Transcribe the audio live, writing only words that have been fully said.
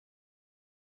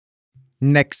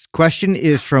Next question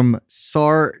is from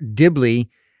Sar Dibley.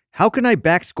 How can I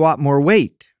back squat more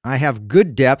weight? I have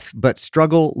good depth, but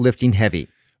struggle lifting heavy.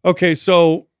 Okay,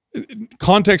 so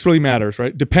context really matters,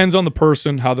 right? Depends on the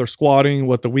person, how they're squatting,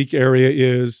 what the weak area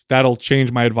is. That'll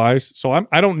change my advice. So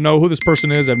I don't know who this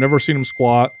person is. I've never seen him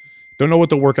squat. Don't know what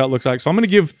the workout looks like. So I'm going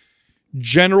to give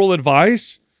general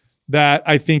advice that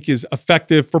I think is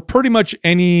effective for pretty much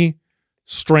any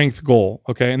strength goal,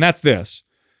 okay? And that's this.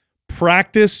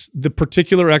 Practice the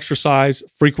particular exercise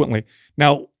frequently.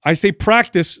 Now, I say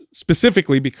practice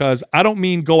specifically because I don't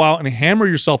mean go out and hammer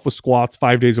yourself with squats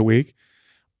 5 days a week.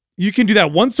 You can do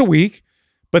that once a week,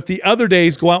 but the other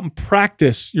days go out and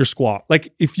practice your squat.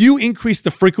 Like if you increase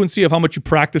the frequency of how much you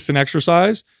practice an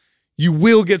exercise, you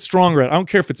will get stronger at it. I don't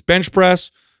care if it's bench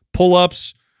press,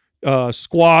 pull-ups,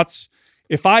 squats.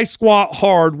 If I squat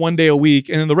hard 1 day a week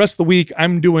and then the rest of the week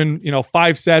I'm doing,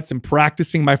 5 sets and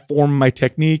practicing my form, my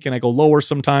technique, and I go lower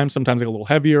sometimes I go a little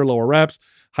heavier, lower reps,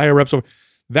 higher reps.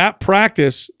 That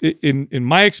practice, in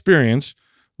my experience,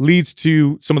 leads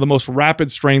to some of the most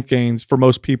rapid strength gains for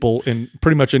most people in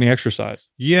pretty much any exercise.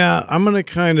 Yeah, I'm going to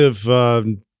kind of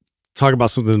talk about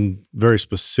something very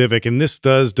specific, and this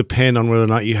does depend on whether or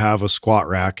not you have a squat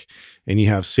rack and you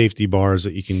have safety bars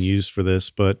that you can use for this,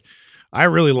 but I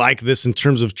really like this in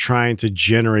terms of trying to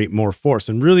generate more force.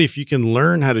 And really, if you can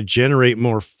learn how to generate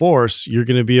more force, you're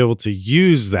going to be able to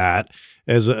use that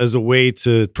as a way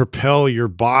to propel your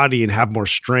body and have more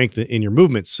strength in your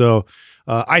movements. So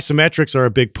isometrics are a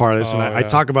big part of this, and I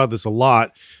talk about this a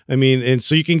lot. I mean, and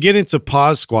so you can get into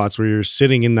pause squats where you're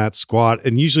sitting in that squat,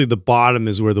 and usually the bottom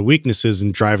is where the weakness is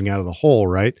in driving out of the hole,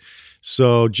 right?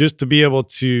 So just to be able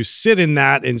to sit in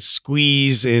that and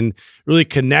squeeze and really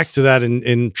connect to that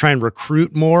and try and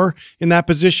recruit more in that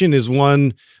position is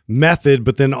one method,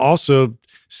 but then also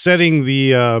setting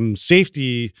the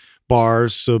safety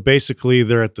bars. So basically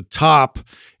they're at the top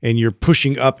and you're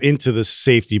pushing up into the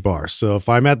safety bar. So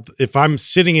if I'm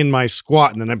sitting in my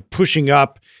squat and then I'm pushing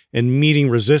up and meeting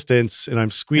resistance and I'm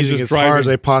squeezing as hard as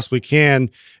I possibly can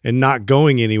and not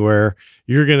going anywhere,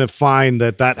 you're going to find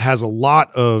that has a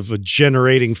lot of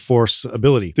generating force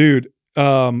ability. Dude,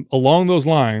 along those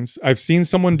lines, I've seen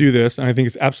someone do this and I think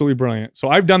it's absolutely brilliant. So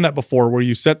I've done that before where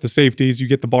you set the safeties, you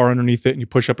get the bar underneath it and you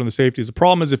push up in the safeties. The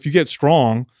problem is if you get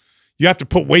strong, you have to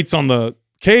put weights on the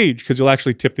cage because you'll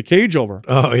actually tip the cage over.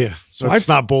 Oh, yeah. So it's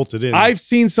not bolted in. I've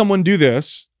seen someone do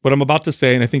this, what I'm about to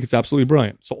say, and I think it's absolutely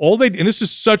brilliant. So and this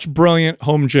is such brilliant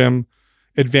home gym,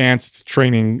 advanced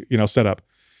training, setup.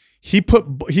 He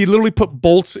literally put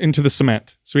bolts into the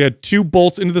cement. So he had 2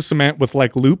 bolts into the cement with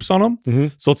like loops on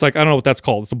them. So it's like, I don't know what that's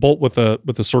called. It's a bolt with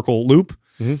a circle loop.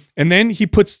 And then he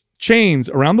puts chains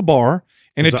around the bar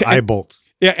and it's an eye bolt.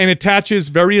 Yeah, and attaches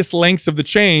various lengths of the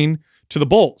chain to the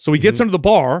bolt. So he gets under the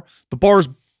bar's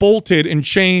bolted and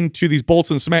chained to these bolts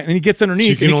in the cement, and then he gets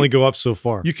underneath. So you can only go up so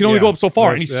far. You can only go up so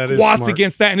far, and he squats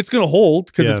against that, and it's going to hold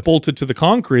because it's bolted to the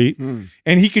concrete.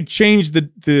 And he could change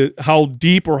the how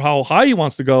deep or how high he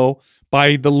wants to go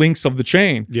by the links of the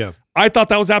chain. Yeah, I thought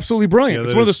that was absolutely brilliant.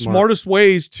 It's one of the smartest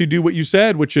ways to do what you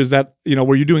said, which is that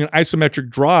where you're doing an isometric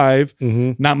drive,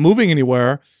 not moving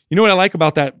anywhere. You know what I like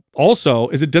about that also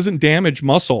is it doesn't damage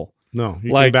muscle. No,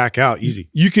 you can back out easy.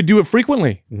 You could do it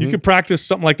frequently. You could practice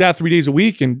something like that 3 days a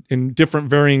week in different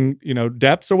varying,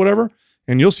 depths or whatever,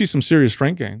 and you'll see some serious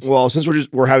strength gains. Well, since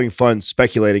we're having fun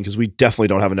speculating because we definitely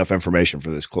don't have enough information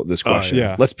for this question.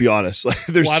 Yeah. Let's be honest. Like,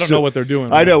 I don't know what they're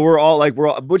doing. I know we're all,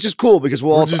 which is cool because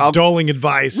we're all just dulling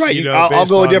advice. Right. I'll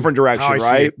go a different direction,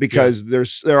 right? Because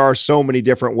there are so many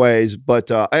different ways. But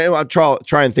I'll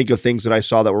try and think of ththings that I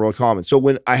saw that were real common. So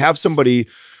when I have somebody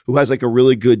who has like a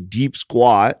really good deep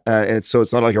squat, and so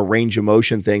it's not like a range of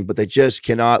motion thing, but they just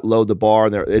cannot load the bar.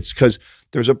 And it's because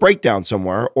there's a breakdown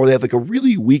somewhere, or they have like a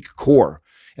really weak core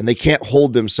and they can't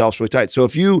hold themselves really tight. So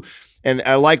and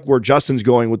I like where Justin's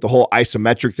going with the whole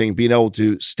isometric thing, being able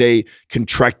to stay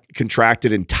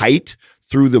contracted and tight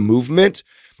through the movement.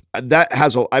 That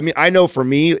has I know for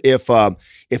me, if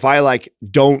I like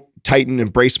don't tighten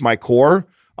and brace my core,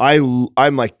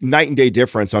 I'm like night and day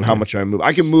difference on how much I move.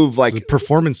 I can move like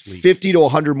performance 50 to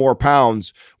 100 more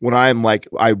pounds when I'm like,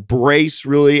 I brace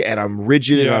really and I'm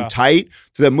rigid and I'm tight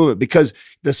to that movement, because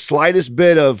the slightest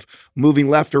bit of moving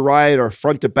left or right or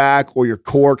front to back or your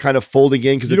core kind of folding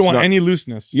in, because you don't want any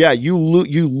looseness. Yeah, you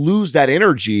lose that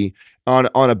energy on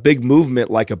a big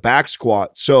movement like a back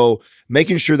squat. So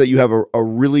making sure that you have a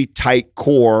really tight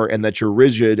core and that you're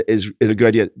rigid is a good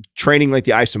idea. Training like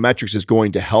the isometrics is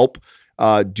going to help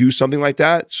do something like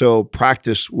that. So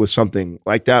practice with something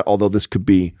like that, although this could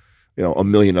be, a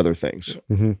million other things.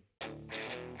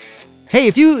 Hey,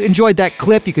 if you enjoyed that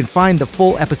clip, you can find the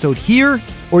full episode here,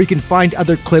 or you can find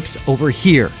other clips over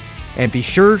here. And be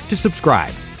sure to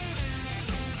subscribe.